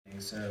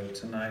So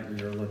tonight we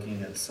are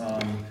looking at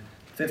Psalm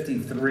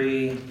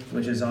 53,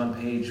 which is on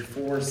page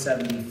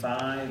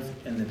 475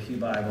 in the Pew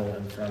Bible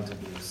in front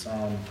of you.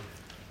 Psalm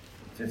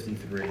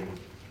 53.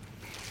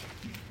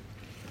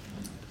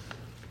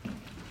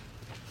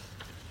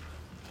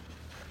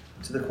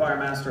 To the choir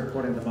master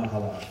according to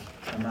Mahalath,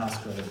 a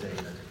Maskil of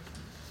David.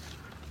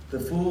 The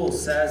fool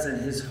says in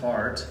his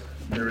heart,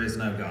 there is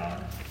no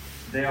God.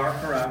 They are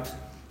corrupt,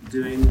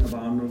 doing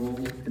abominable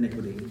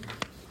iniquity.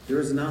 There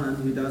is none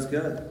who does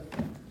good.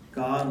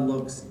 God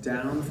looks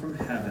down from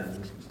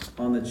heaven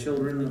on the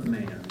children of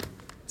man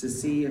to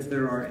see if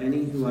there are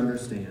any who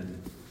understand,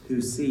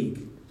 who seek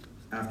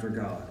after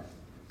God.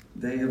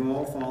 They have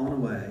all fallen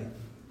away.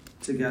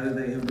 Together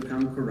they have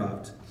become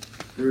corrupt.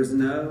 There is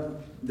none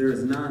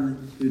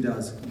who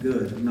does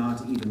good,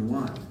 not even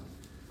one.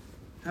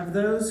 Have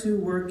those who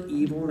work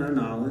evil no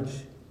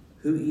knowledge,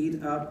 who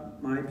eat up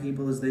my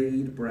people as they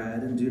eat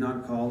bread and do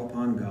not call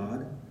upon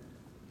God?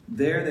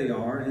 There they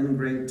are in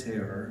great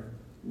terror,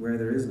 where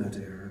there is no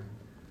terror.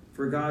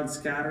 For God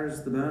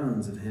scatters the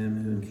bones of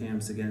him who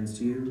encamps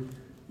against you.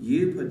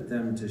 You put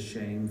them to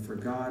shame, for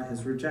God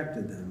has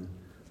rejected them.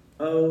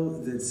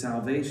 Oh, that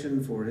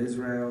salvation for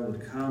Israel would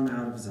come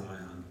out of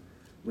Zion.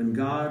 When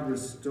God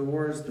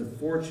restores the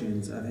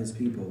fortunes of his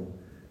people,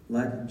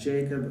 let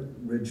Jacob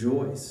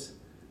rejoice.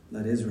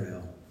 Let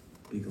Israel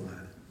be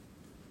glad.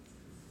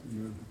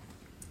 Amen.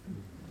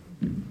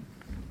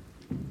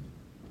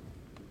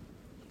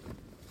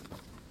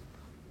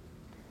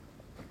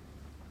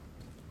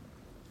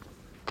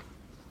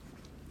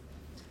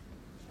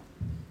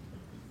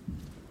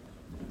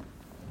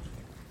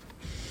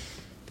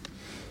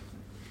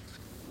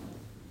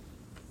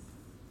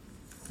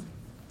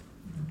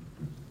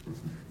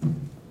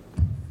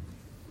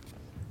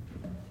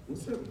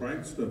 What's that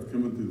bright stuff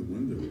coming through the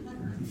window?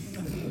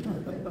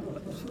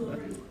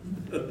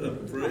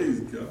 Praise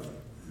God.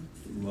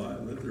 Light,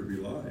 let there be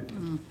light.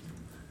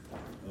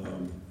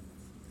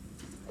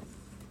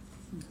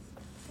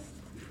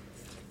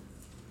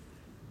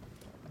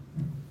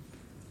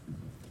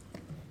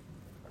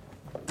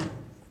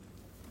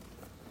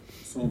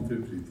 Psalm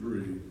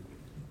 53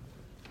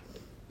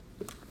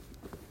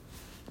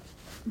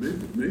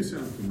 may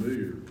sound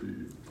familiar to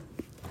you.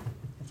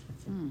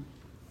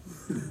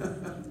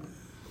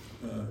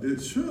 It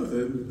should.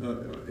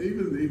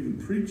 Even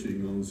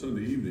preaching on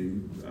Sunday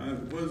evening,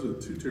 it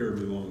wasn't too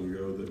terribly long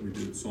ago that we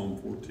did Psalm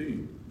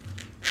 14.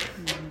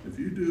 If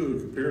you do a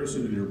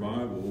comparison in your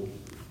Bible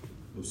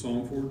of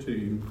Psalm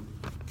 14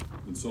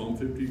 and Psalm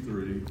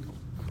 53,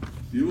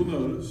 you will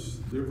notice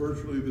they're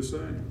virtually the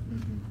same.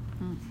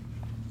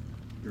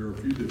 There are a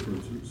few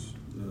differences,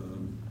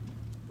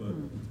 but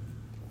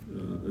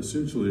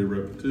essentially a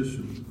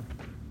repetition.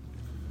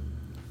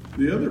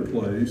 The other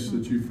place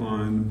that you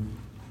find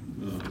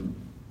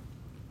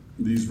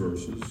these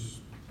verses,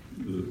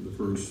 the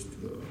first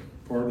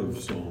part of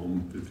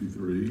Psalm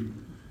 53,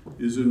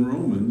 is in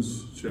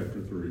Romans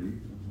chapter 3,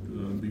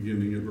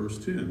 beginning at verse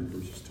 10,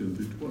 verses 10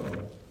 through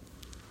 12.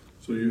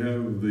 So you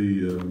have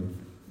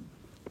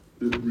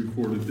it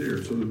recorded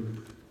there. So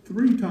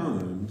 3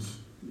 times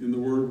in the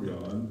Word of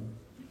God,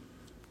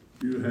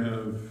 you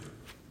have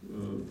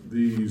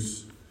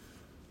this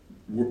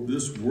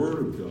Word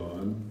of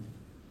God,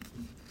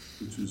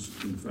 which is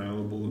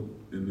infallible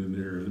and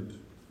inerrant,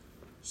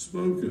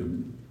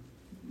 spoken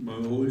by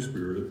the Holy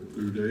Spirit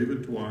through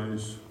David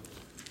twice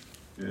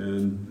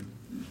and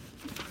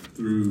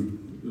through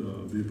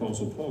the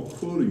Apostle Paul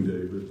quoting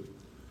David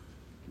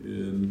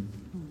in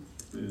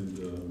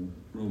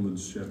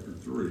Romans chapter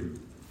 3.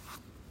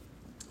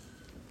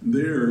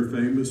 There,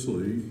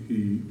 famously,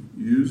 he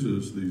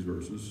uses these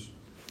verses.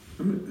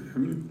 How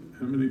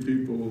many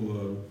people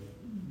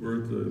were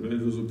at the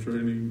evangelism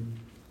training?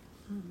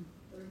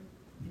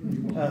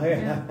 Oh,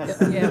 yeah.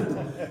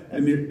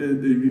 And if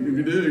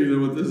you do, you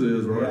know what this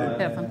is, right?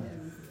 Heaven.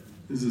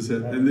 This is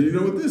heaven. And then you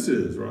know what this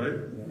is,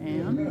 right?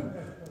 Man.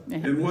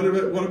 And what do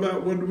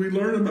we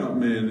learn about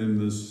man in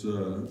this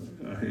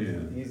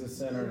hand? He's a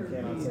sinner and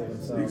cannot save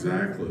himself.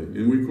 Exactly.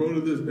 And we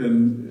quoted this,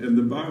 and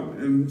the Bible,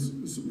 and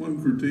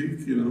one critique,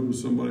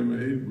 somebody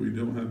made, we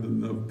don't have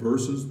enough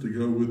verses to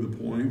go with the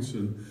points,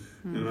 and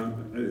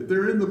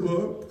they're in the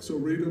book, so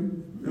read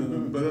them.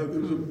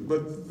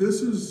 But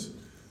this is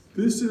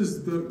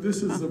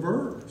the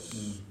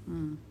verse.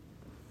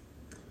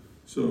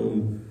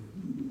 So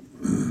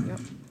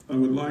I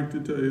would like to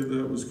tell you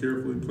that was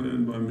carefully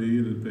planned by me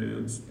in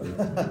advance, but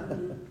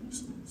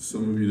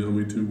some of you know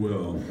me too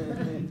well.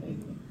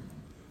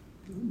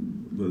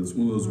 But it's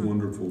one of those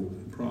wonderful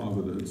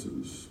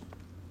providences.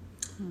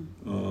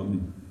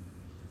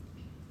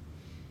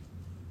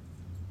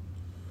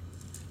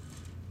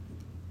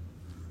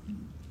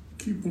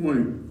 Key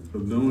point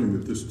of knowing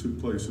that this took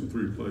place in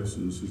 3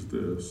 places is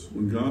this.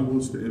 When God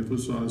wants to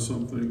emphasize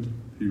something,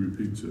 he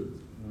repeats it.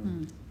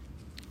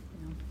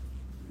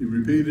 He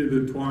repeated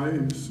it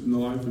twice in the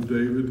life of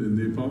David, and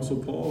the Apostle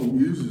Paul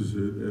uses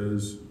it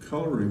as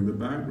coloring the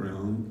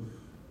background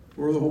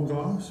for the whole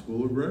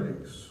gospel of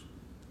grace.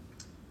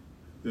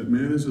 That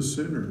man is a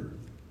sinner,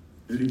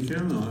 and he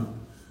cannot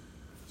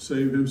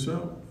save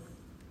himself.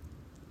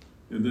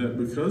 And that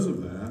because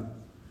of that,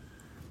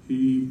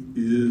 he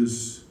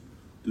is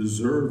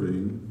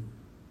deserving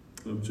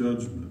of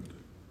judgment.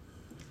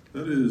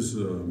 That is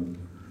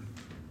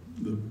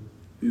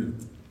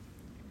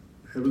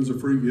heaven's a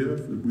free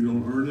gift. We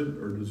don't earn it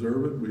or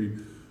deserve it.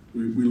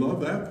 We love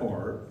that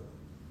part.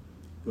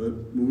 But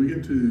when we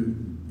get to,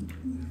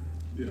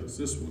 it's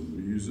this one.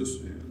 We use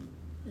this hand.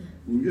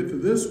 When we get to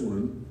this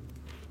one,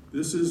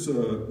 it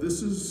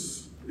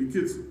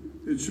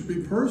should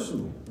be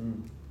personal.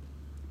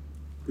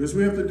 Because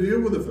we have to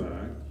deal with the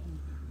fact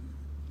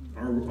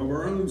of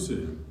our own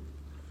sin.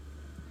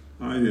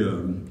 I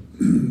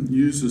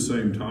use the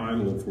same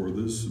title for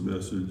this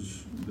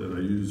message that I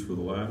used for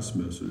the last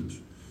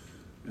message,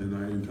 and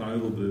I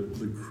entitled it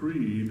 "The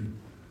Creed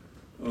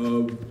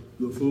of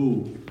the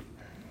Fool."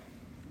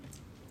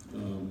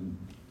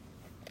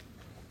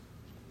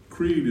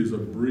 Creed is a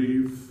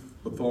brief,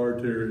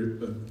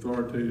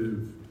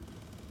 authoritative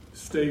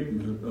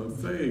statement of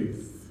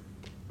faith.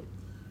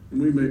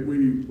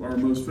 And our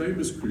most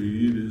famous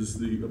creed is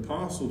the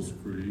Apostles'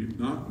 Creed,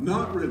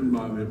 not written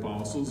by the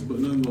apostles, but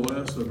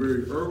nonetheless a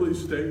very early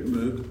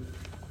statement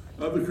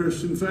of the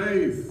Christian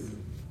faith.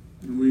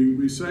 And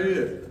we say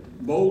it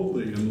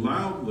boldly and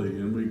loudly,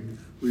 and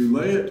we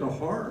lay it to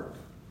heart.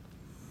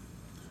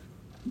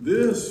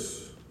 This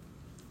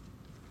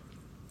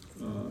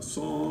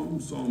Psalm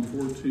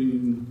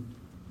 14,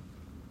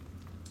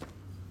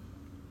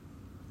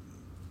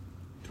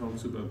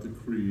 talks about the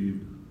creed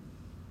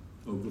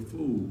of the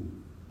fool.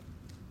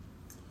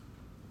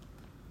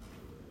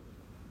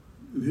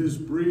 His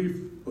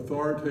brief,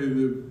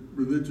 authoritative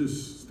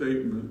religious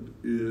statement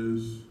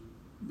is,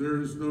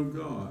 there is no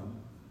God.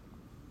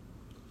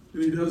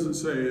 And he doesn't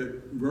say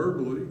it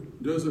verbally.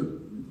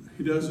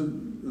 He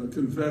doesn't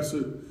confess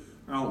it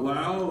out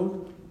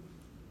loud.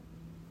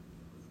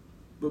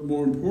 But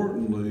more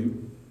importantly,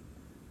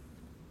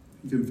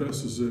 he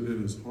confesses it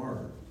in his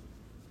heart.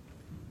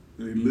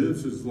 And he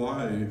lives his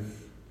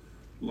life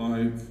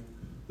like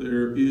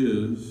there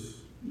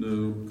is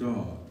no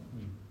God.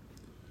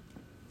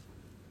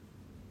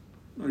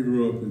 I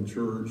grew up in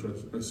church.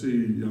 I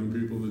see young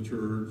people in the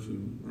church,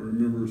 and I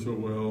remember so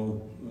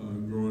well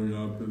growing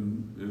up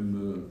in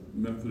the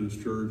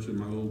Methodist church in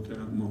my little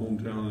town, my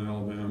hometown in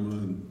Alabama,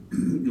 and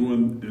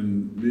going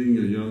and being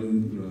a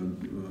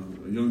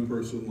young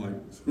person like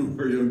some of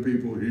our young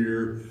people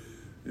here,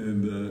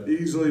 and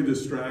easily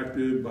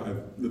distracted by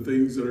the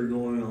things that are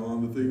going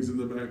on, the things in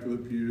the back of the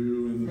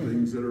pew, and the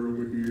things that are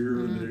over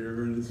here and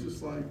there, and it's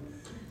just like,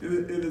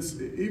 and it's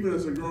even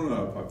as a grown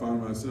up, I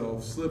find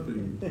myself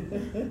slipping.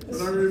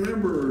 But I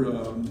remember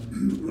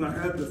when I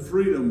had the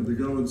freedom to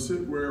go and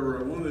sit wherever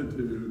I wanted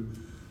to,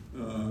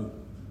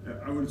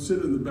 I would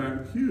sit in the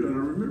back pew, and I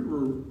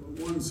remember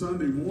one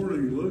Sunday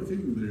morning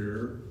looking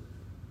there,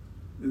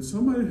 and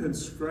somebody had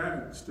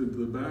scratched into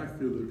the back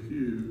of the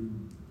pew,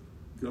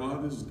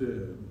 "God is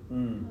dead."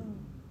 And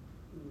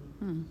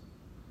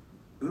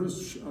I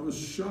was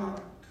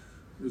shocked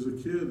as a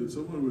kid that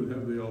someone would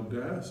have the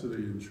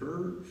audacity in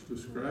church to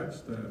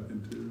scratch that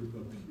into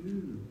a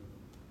pew.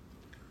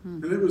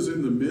 And it was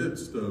in the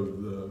midst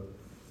of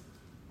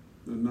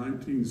the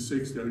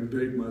 1960s, I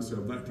date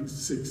myself,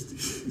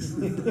 1960s.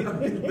 I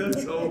mean,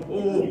 that's so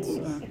old.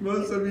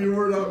 Most of you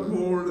were not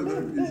born in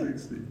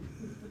 1960.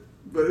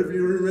 But if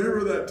you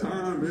remember that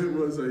time, it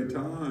was a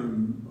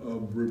time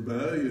of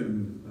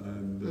rebellion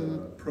and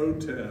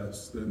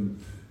protest and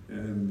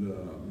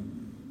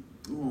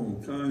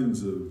all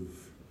kinds of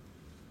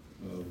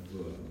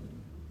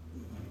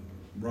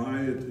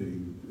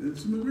rioting.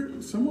 It's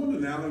somewhat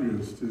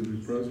analogous to the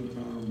present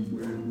time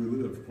we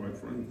live, quite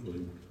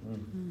frankly.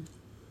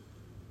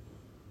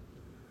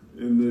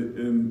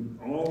 And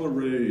all the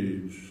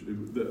rage,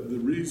 the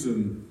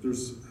reason,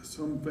 there's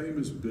some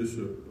famous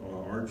bishop,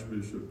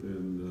 archbishop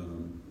in,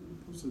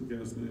 what's the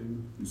guy's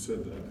name? Who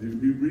said that?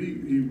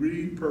 He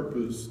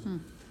repurposed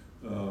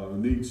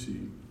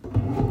Nietzsche.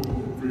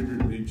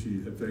 Friedrich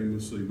Nietzsche had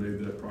famously made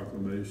that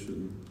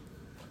proclamation.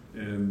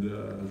 And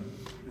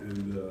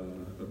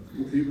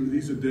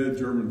he's a dead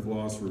German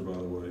philosopher, by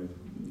the way.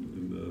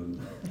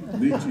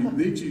 And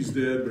Nietzsche's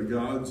dead, but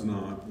God's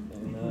not.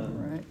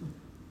 Right.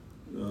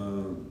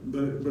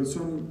 But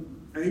some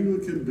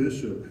Anglican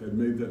bishop had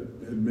made that.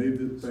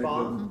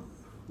 Spong?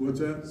 What's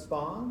that?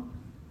 Spong?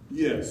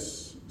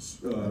 Yes,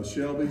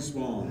 Shelby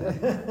Spong.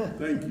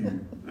 Thank you.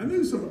 I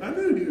knew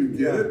he would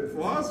get it.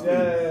 Philosophy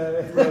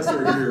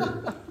professor here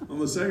on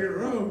the second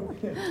row.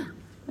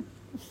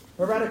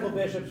 Heretical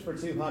bishops for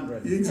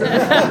 200.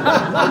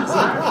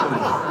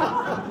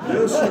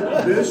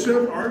 Exactly.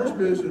 Bishop,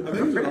 archbishop. I think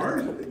it was an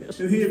archbishop.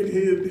 And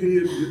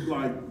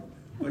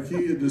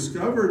he had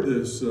discovered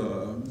this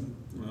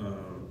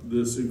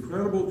this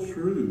incredible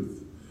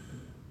truth,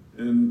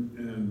 and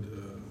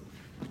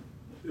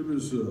it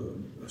was a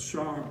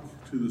shock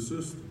to the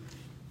system.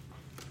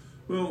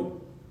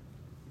 Well,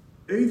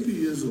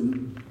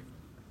 atheism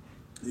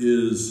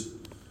is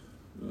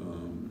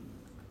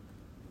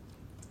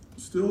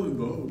still in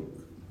vogue.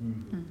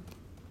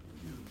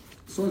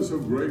 So I'm so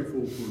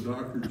grateful for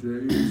Dr.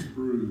 James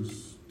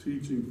Bruce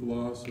teaching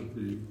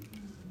philosophy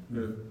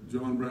at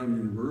John Brown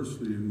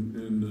University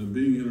and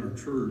being in our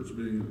church,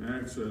 being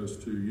access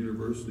to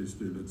university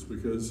students,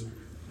 because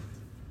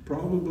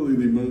probably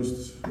the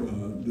most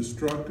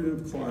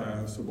destructive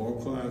class of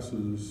all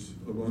classes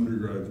of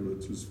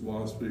undergraduates is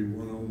Philosophy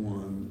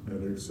 101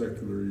 at a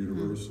secular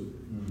university.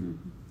 Mm-hmm.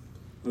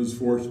 I was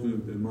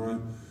fortunate in my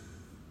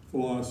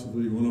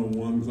Philosophy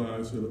 101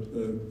 class at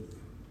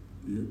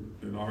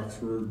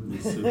Oxford,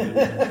 Mississippi,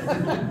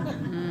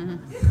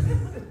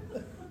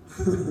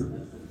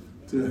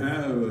 to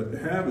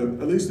have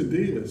at least a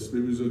deist. He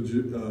was a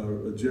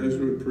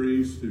Jesuit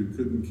priest who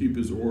couldn't keep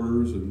his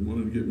orders and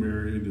wanted to get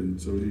married,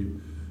 and so he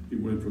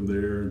went from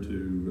there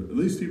to, at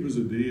least he was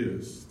a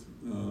deist.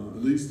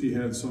 At least he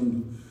had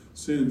some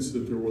sense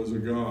that there was a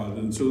God,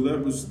 and so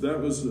that was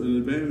an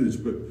advantage.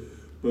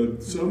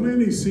 But so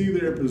many see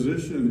their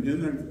position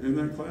in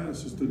that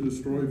class is to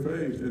destroy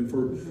faith, and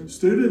for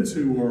students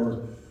who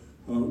are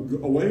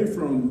away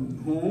from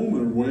home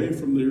and away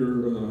from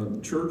their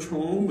church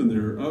home and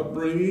their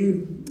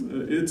upbringing,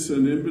 it's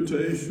an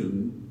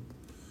invitation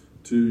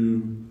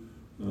to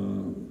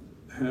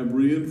have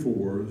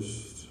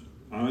reinforced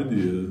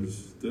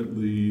ideas that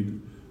lead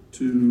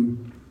to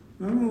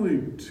not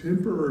only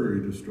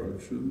temporary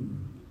destruction,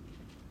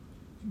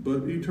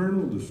 but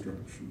eternal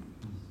destruction.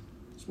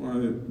 That's why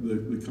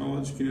the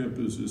college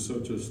campus is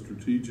such a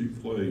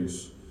strategic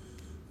place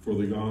for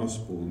the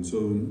gospel. And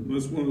so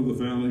that's one of the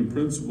founding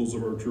principles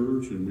of our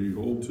church, and we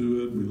hold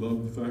to it. We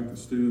love the fact that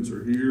students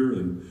are here,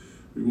 and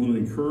we want to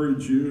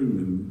encourage you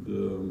and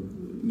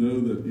know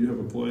that you have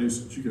a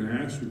place that you can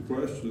ask your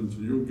questions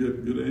and you'll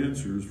get good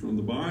answers from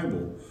the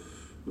Bible,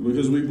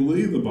 because we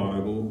believe the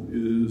Bible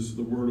is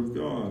the Word of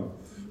God.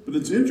 But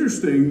it's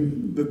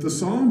interesting that the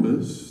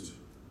psalmist,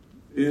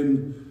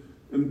 and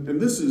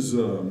this is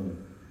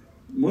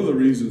one of the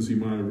reasons he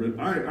might have written,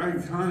 I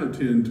kind of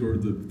tend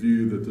toward the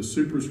view that the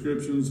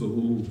superscriptions, the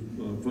little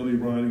funny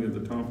writing at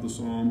the top of the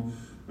psalm,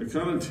 I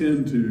kind of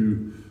tend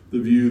to the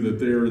view that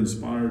they are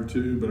inspired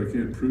too, but I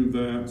can't prove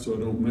that, so I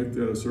don't make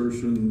that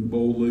assertion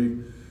boldly,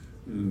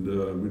 and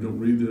we don't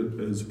read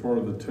it as part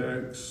of the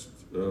text.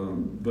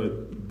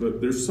 But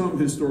there's some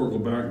historical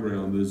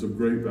background that is of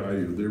great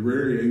value. They're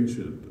very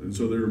ancient, and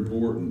so they're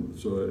important,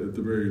 so at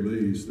the very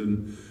least.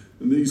 And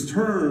these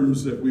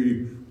terms that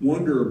we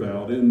wonder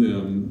about in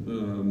them,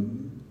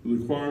 the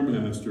choir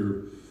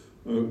master,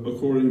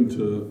 according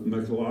to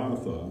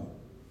Makaloth,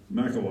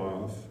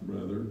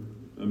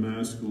 a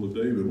Maskil of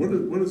David.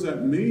 What does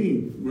that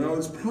mean? Well,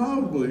 it's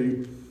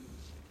probably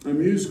a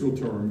musical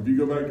term. If you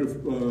go back to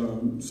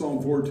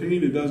Psalm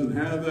 14, it doesn't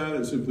have that.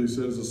 It simply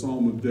says the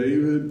Psalm of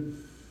David.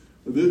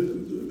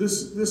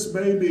 This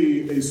may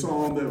be a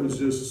psalm that was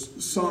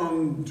just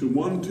sung to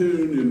one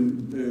tune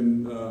in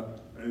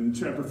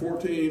chapter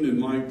 14,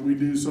 and like we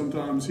do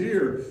sometimes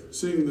here,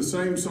 sing the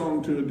same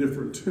song to a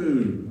different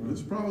tune.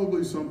 It's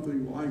probably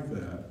something like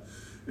that,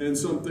 and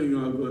something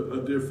of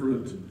a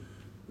different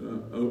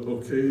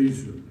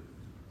occasion.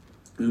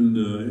 And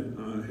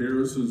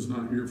Harrison's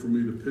not here for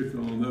me to pick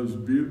on. That was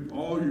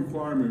all you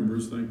choir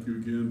members, thank you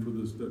again for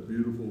that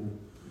beautiful,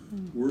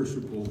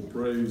 worshipful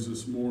praise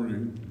this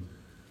morning.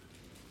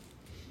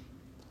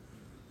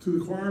 To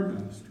the choir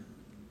master,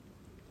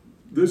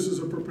 this is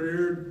a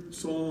prepared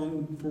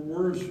song for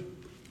worship.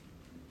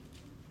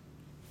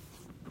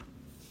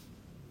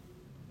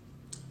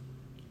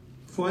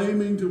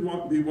 Claiming to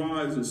be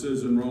wise, it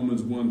says in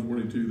Romans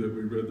 1:22 that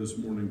we read this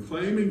morning.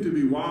 Claiming to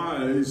be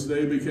wise,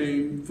 they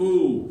became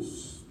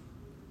fools.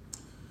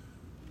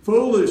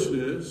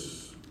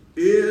 Foolishness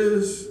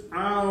is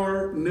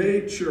our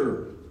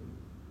nature.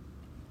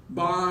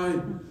 By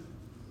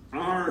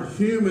our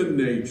human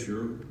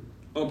nature,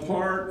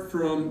 apart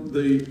from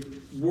the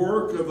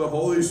work of the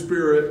Holy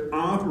Spirit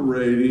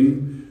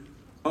operating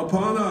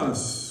upon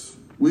us,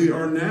 we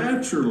are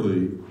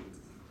naturally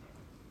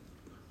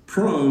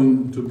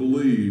prone to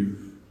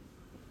believe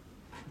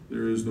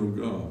there is no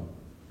God.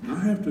 I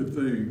have to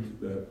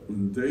think that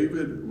when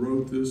David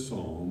wrote this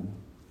psalm,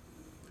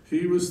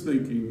 he was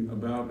thinking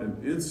about an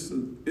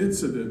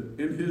incident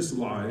in his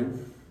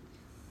life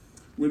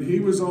when he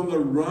was on the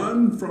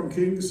run from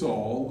King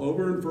Saul,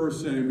 over in 1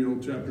 Samuel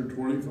chapter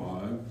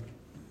 25,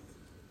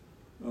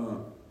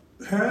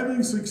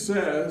 having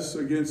success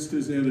against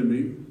his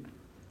enemy,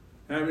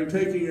 having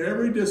taken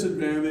every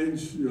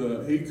disadvantage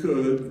he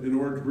could in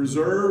order to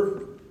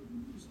preserve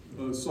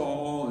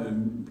Saul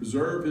and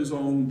preserve his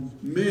own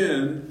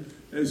men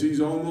as he's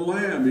on the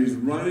lam. He's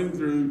running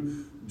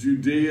through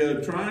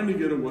Judea, trying to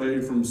get away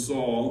from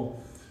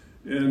Saul.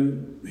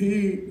 And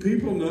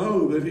people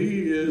know that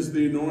he is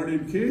the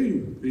anointed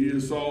king. He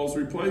is Saul's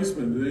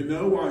replacement. They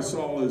know why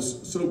Saul is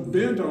so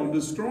bent on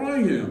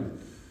destroying him.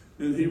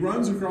 And he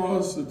runs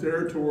across the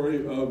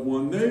territory of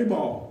one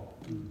Nabal.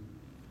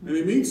 And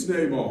he meets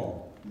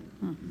Nabal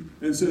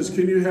and says,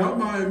 "Can you help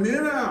my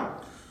men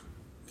out?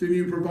 Can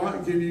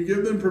you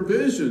give them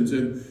provisions?"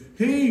 And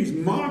he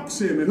mocks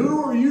him. "And who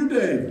are you,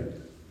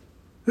 David?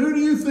 Who do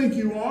you think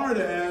you are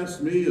to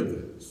ask me of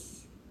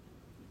this?"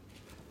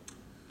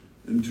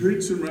 And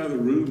treats him rather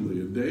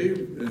rudely.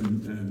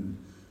 And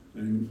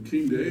And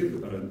King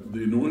David,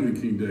 the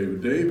anointed King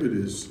David, David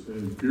is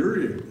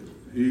infuriated.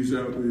 He's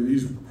out.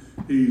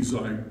 He's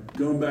like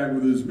going back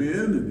with his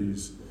men, and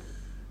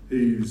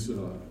he's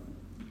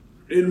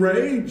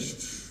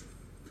enraged.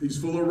 He's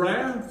full of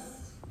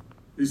wrath.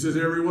 He says,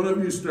 "Every one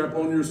of you, strap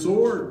on your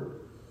sword.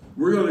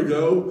 We're going to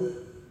go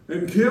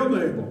and kill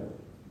Nabal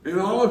and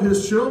all of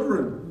his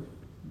children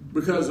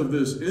because of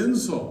this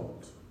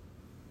insult."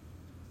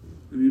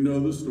 And you know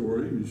the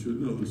story. You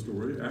should know the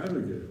story.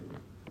 Abigail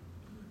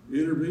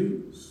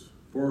intervenes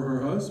for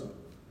her husband.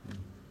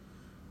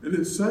 And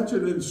it's such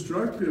an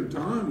instructive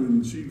time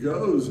when she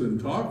goes and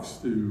talks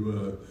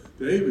to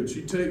David.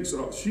 She takes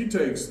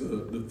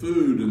the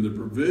food and the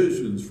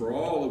provisions for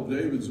all of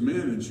David's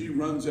men, and she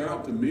runs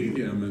out to meet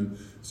him and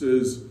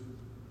says,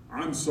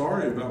 "I'm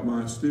sorry about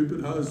my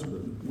stupid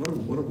husband."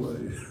 What a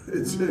way.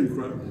 It's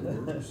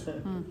incredible verse.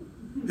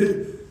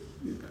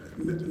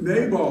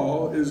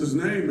 Nabal is his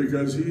name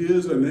because he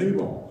is a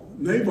Nabal.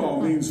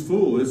 Nabal means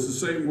fool. It's the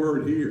same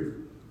word here.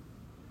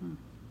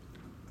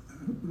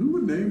 Who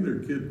would name their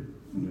kid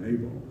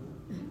Nabal?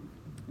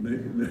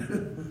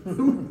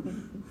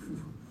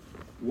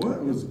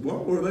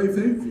 What were they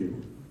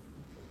thinking?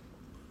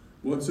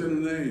 What's in a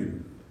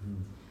name?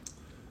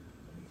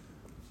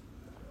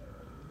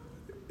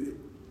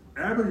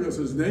 Abigail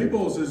says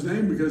Nabal is his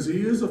name because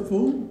he is a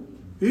fool.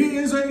 He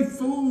is a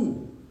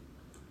fool.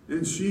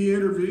 And she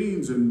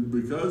intervenes, and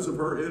because of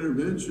her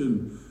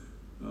intervention,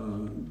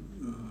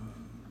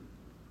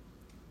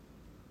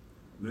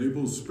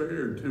 Nabal's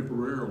spared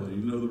temporarily.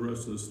 You know the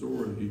rest of the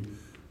story.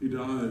 He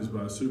dies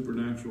by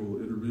supernatural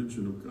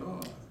intervention of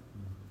God.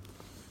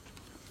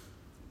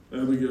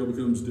 Abigail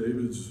becomes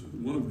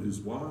one of his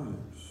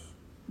wives.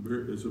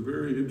 It's a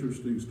very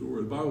interesting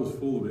story. The Bible's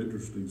full of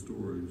interesting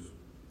stories.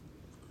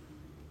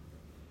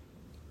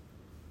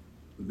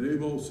 But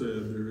Nabal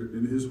said there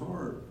in his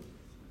heart,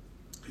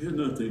 he had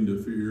nothing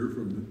to fear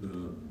from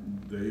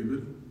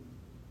David.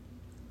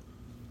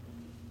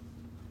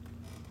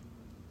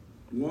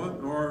 What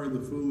are the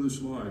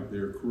foolish like?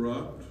 They're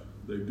corrupt.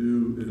 They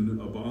do an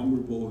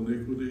abominable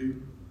iniquity.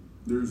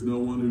 There's no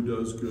one who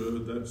does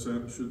good. That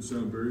should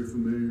sound very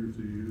familiar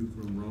to you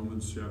from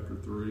Romans chapter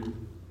 3,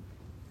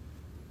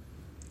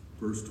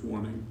 verse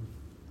 20.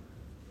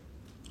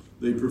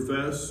 They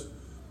profess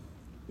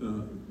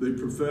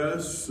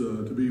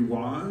to be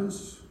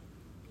wise,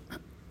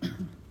 but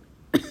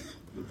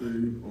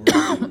they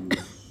are fools.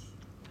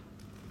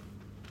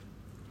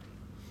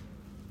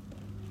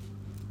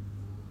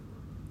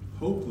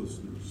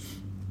 Hopelessness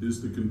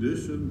is the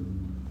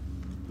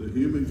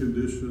human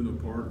condition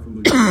apart from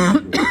the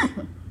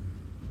gospel.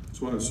 That's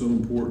why it's so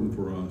important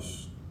for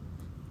us,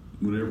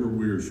 whenever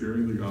we are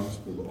sharing the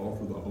gospel, to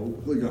offer the hope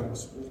of the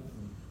gospel,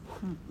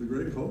 the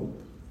great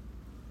hope.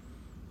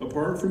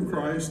 Apart from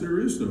Christ, there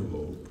is no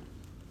hope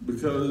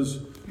because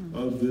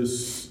of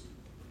this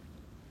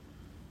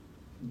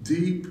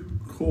deep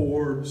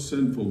core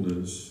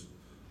sinfulness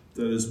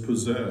that is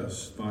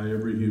possessed by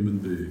every human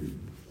being.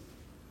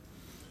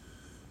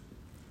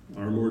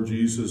 Our Lord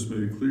Jesus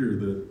made it clear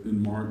that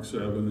in Mark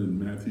 7 and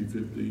Matthew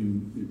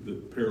 15, the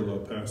parallel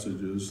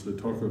passages that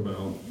talk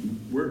about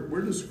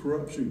where does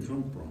corruption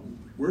come from?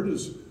 Where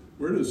does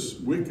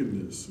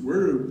wickedness,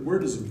 where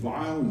does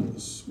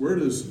vileness, where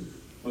does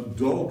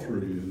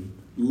adultery and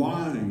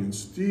lying and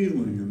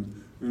stealing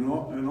and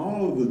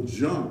all of the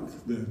junk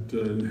that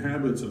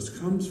inhabits us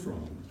comes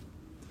from?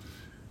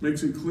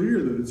 Makes it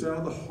clear that it's out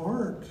of the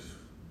heart.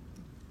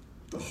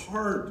 The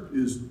heart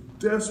is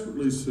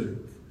desperately sick.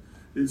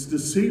 It's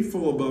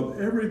deceitful above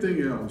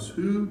everything else.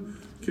 Who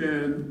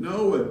can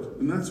know it?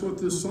 And that's what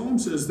this psalm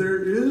says.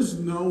 There is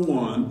no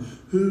one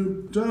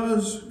who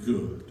does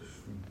good.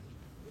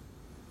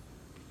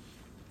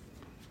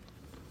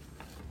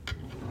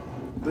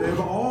 They have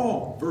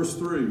all, verse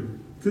 3,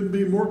 couldn't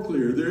be more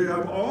clear. They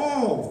have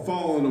all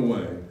fallen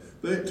away.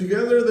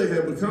 Together they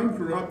have become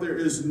corrupt. There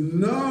is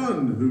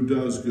none who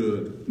does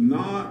good,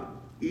 not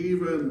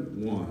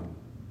even one.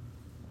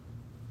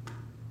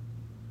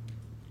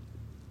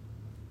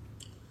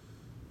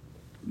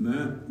 And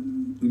that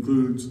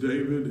includes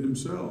David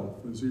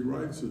himself as he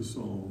writes this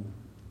psalm.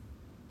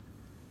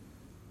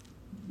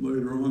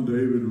 Later on,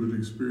 David would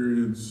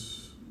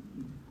experience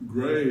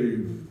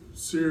grave,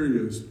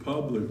 serious,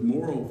 public,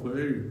 moral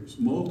failures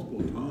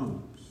multiple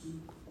times.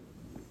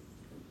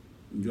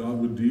 And God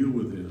would deal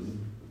with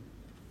him,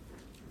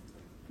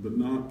 but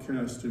not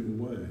cast him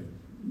away,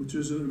 which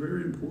is a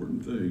very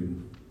important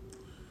thing.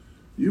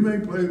 You may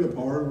play the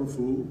part of a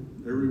fool.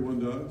 Everyone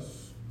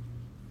does.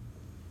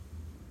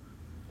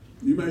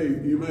 You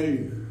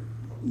may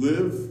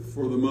live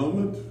for the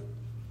moment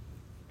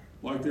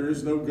like there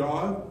is no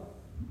God.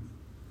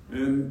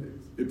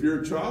 And if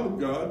you're a child of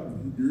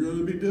God, you're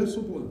going to be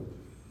disciplined.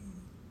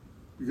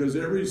 Because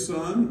every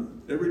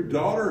son, every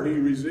daughter he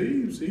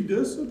receives, he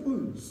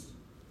disciplines.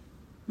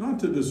 Not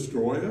to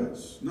destroy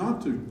us,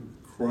 not to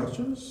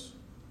crush us,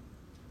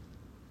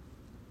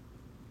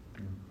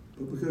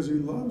 but because he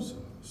loves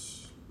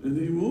us. And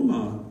he will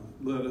not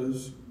let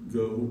us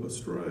go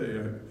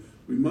astray.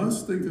 We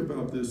must think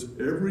about this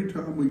every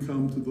time we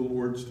come to the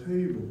Lord's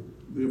table.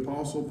 The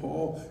Apostle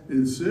Paul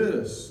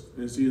insists,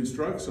 as he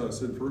instructs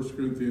us in 1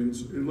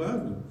 Corinthians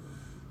 11,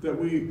 that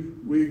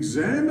we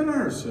examine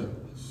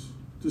ourselves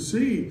to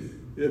see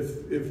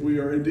if we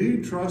are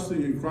indeed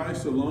trusting in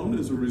Christ alone,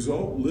 as a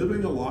result,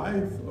 living a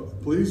life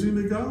of pleasing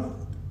to God.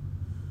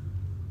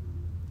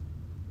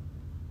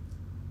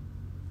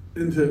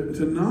 And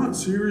to not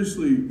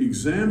seriously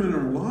examine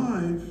our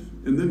life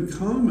and then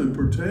come and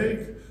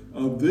partake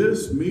of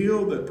this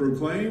meal that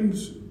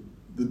proclaims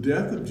the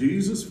death of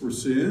Jesus for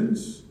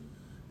sins,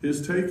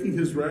 his taking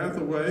his wrath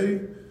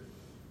away,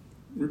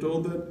 we're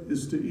told that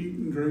is to eat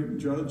and drink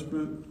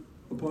judgment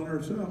upon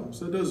ourselves.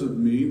 That doesn't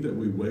mean that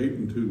we wait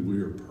until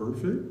we are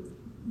perfect.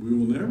 We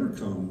will never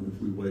come if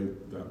we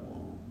wait that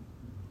long.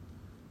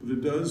 But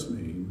it does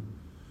mean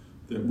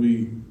that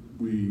we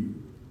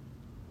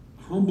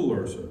humble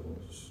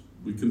ourselves,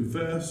 we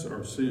confess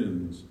our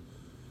sins,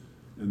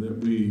 and that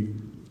we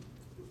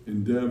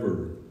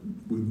endeavor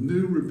with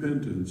new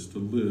repentance to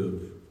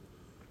live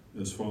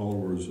as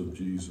followers of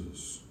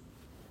Jesus.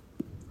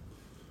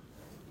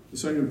 The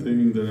second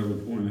thing that I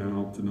would point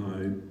out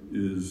tonight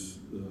is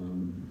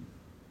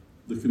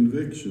the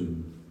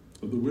conviction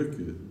of the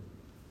wicked.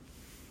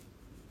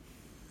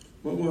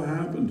 What will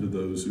happen to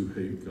those who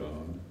hate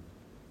God?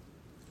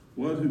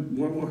 What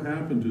will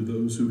happen to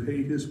those who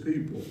hate his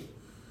people?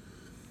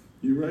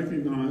 You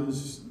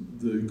recognize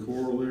the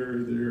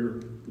corollary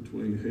there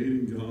between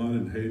hating God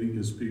and hating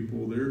his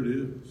people? There it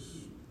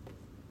is.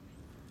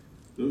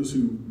 Those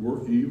who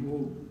work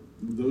evil,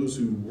 those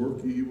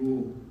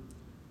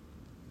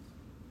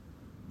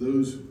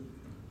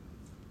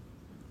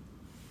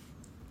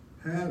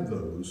have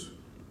those,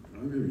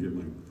 I'm going to get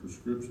my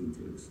prescription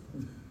fixed.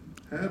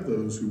 Have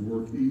those who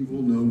work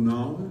evil no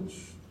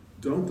knowledge?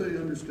 Don't they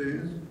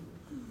understand?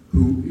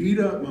 Who eat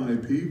up my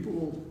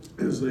people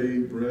as they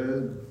eat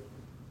bread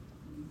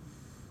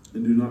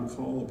and do not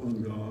call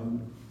upon God?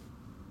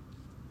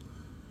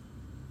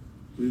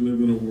 We live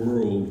in a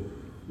world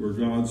where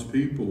God's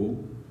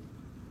people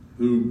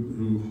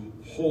who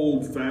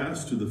hold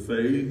fast to the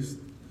faith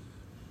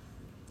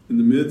in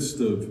the midst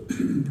of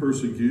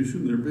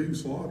persecution, they're being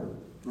slaughtered.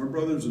 Our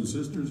brothers and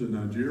sisters in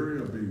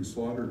Nigeria are being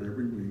slaughtered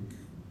every week.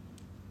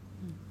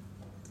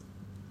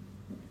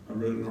 I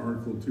read an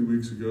article 2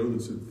 weeks ago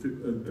that said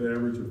an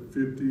average of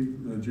 50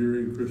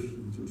 Nigerian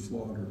Christians are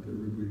slaughtered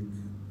every week.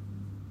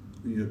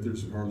 And yet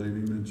there's hardly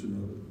any mention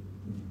of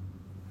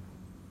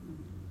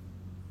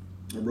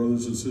it. Our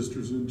brothers and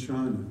sisters in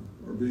China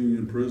are being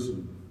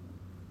imprisoned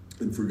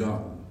and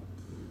forgotten.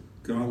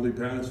 Godly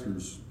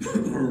pastors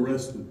are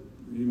arrested.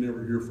 You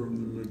never hear from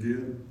them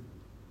again.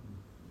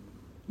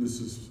 This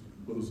is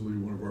supposedly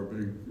one of our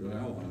big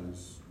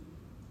allies.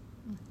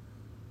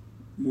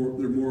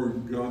 They're more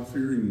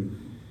God-fearing,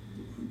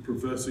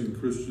 professing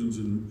Christians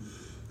in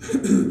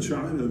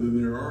China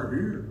than there are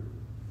here.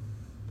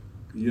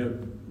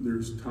 Yet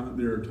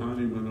they're a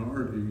tiny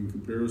minority in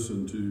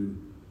comparison to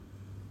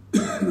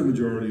the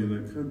majority in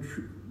that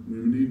country. We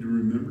need to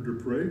remember to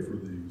pray for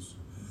these.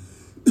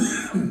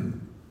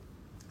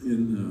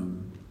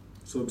 In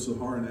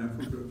sub-Saharan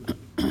Africa,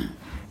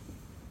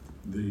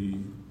 the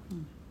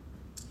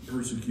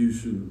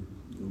persecution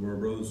of our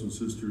brothers and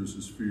sisters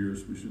is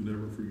fierce. We should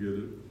never forget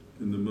it.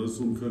 In the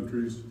Muslim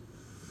countries,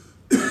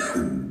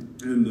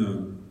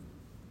 and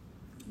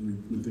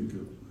we think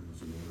of,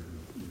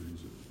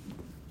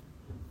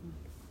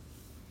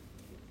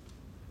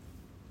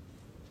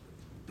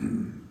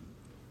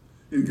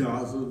 in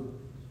Gaza,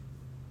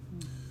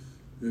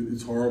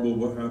 it's horrible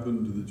what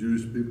happened to the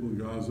Jewish people in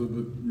Gaza,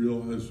 but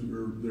realize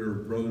there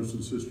are brothers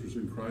and sisters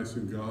in Christ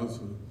in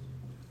Gaza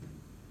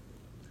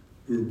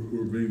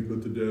who are being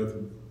put to death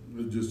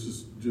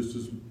just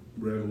as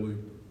readily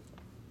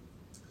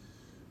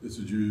as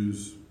the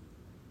Jews.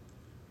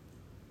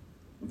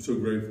 I'm so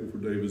grateful for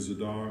David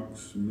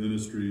Zadok's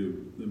ministry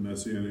of the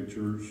Messianic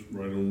Church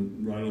right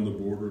on the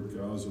border of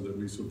Gaza that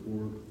we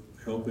support,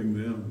 helping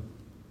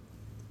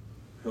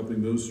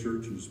those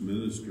churches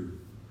minister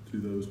to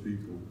those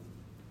people.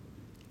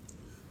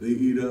 They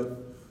eat up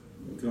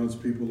God's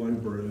people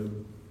like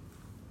bread.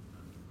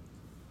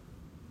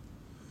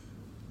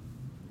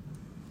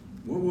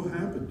 What will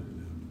happen to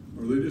them?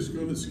 Are they just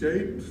going to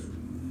escape?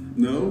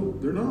 No,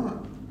 they're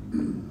not.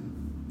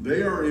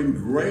 They are in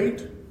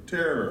great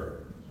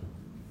terror.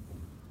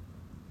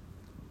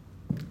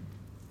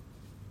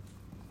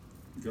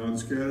 God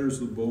scatters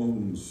the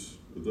bones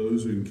of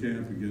those who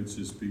encamp against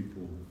his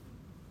people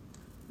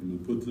and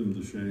will put them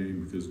to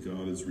shame because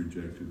God has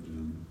rejected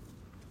them.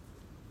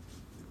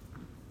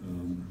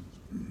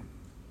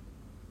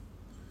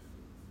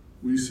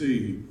 We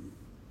see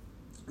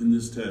in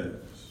this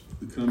text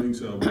the coming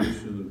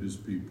salvation of his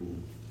people.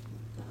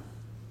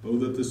 Oh,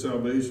 that the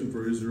salvation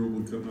for Israel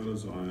would come out of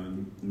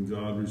Zion, when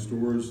God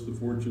restores the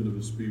fortune of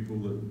his people,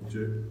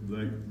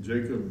 that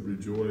Jacob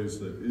rejoice,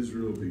 that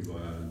Israel be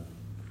glad.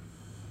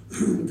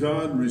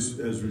 God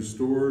has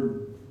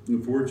restored the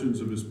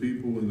fortunes of his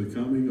people in the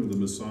coming of the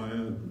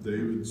Messiah,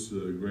 David's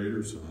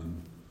greater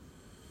son.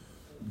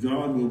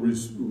 God will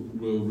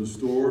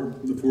restore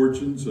the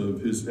fortunes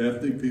of his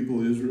ethnic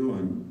people, Israel.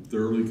 I'm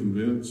thoroughly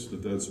convinced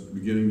that that's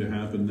beginning to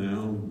happen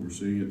now. We're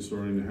seeing it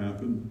starting to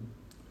happen.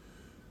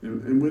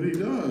 And when he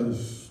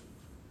does,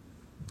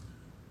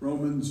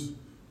 Romans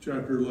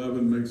chapter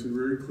 11 makes it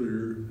very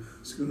clear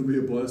it's going to be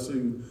a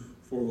blessing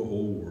for the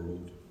whole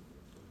world.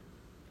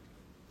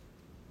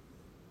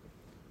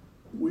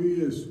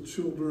 We as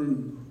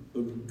children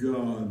of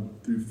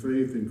God through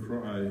faith in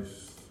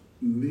Christ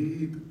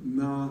need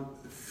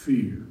not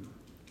fear,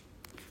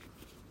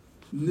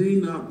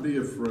 need not be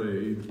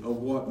afraid of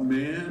what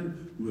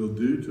man will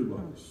do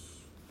to us,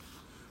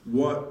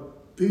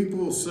 what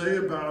people say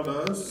about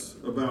us,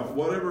 about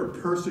whatever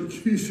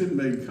persecution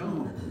may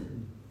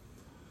come,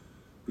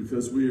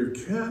 because we are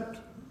kept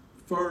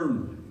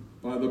firmly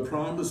by the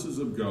promises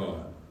of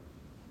God.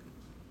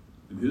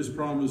 And his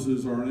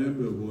promises aren't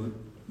ambivalent.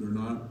 They're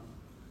not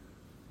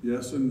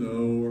yes and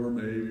no or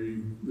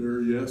maybe.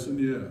 They're yes and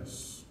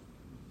yes.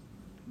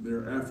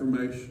 They're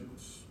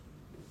affirmations.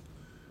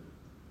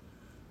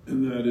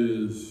 And that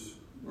is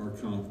our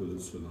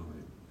confidence tonight.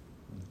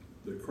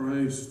 That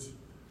Christ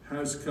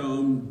has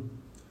come.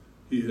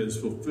 He has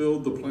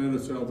fulfilled the plan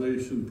of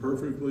salvation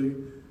perfectly,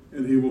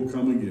 and he will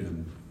come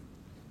again.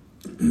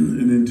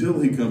 And until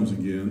he comes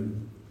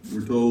again,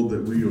 we're told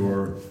that we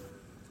are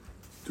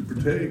to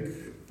partake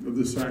of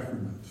the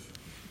sacrament,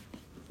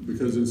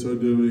 because in so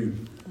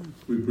doing,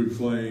 we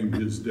proclaim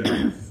his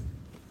death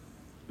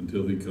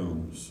until he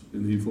comes,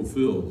 and he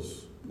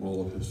fulfills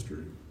all of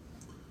history.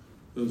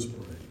 Let's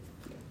pray.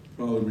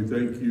 Father, we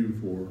thank you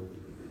for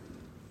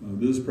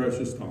this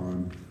precious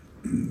time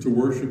to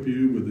worship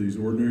you with these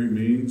ordinary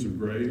means of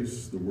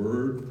grace, the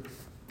word,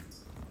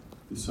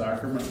 the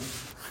sacrament,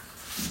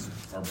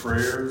 our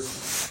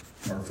prayers,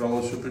 our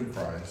fellowship in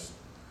Christ.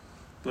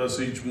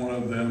 Bless each one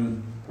of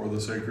them for the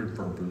sacred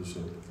purpose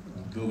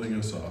of building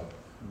us up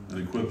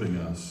and equipping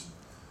us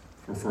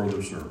for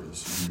further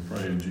service. And we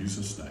pray in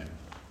Jesus' name.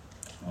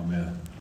 Amen.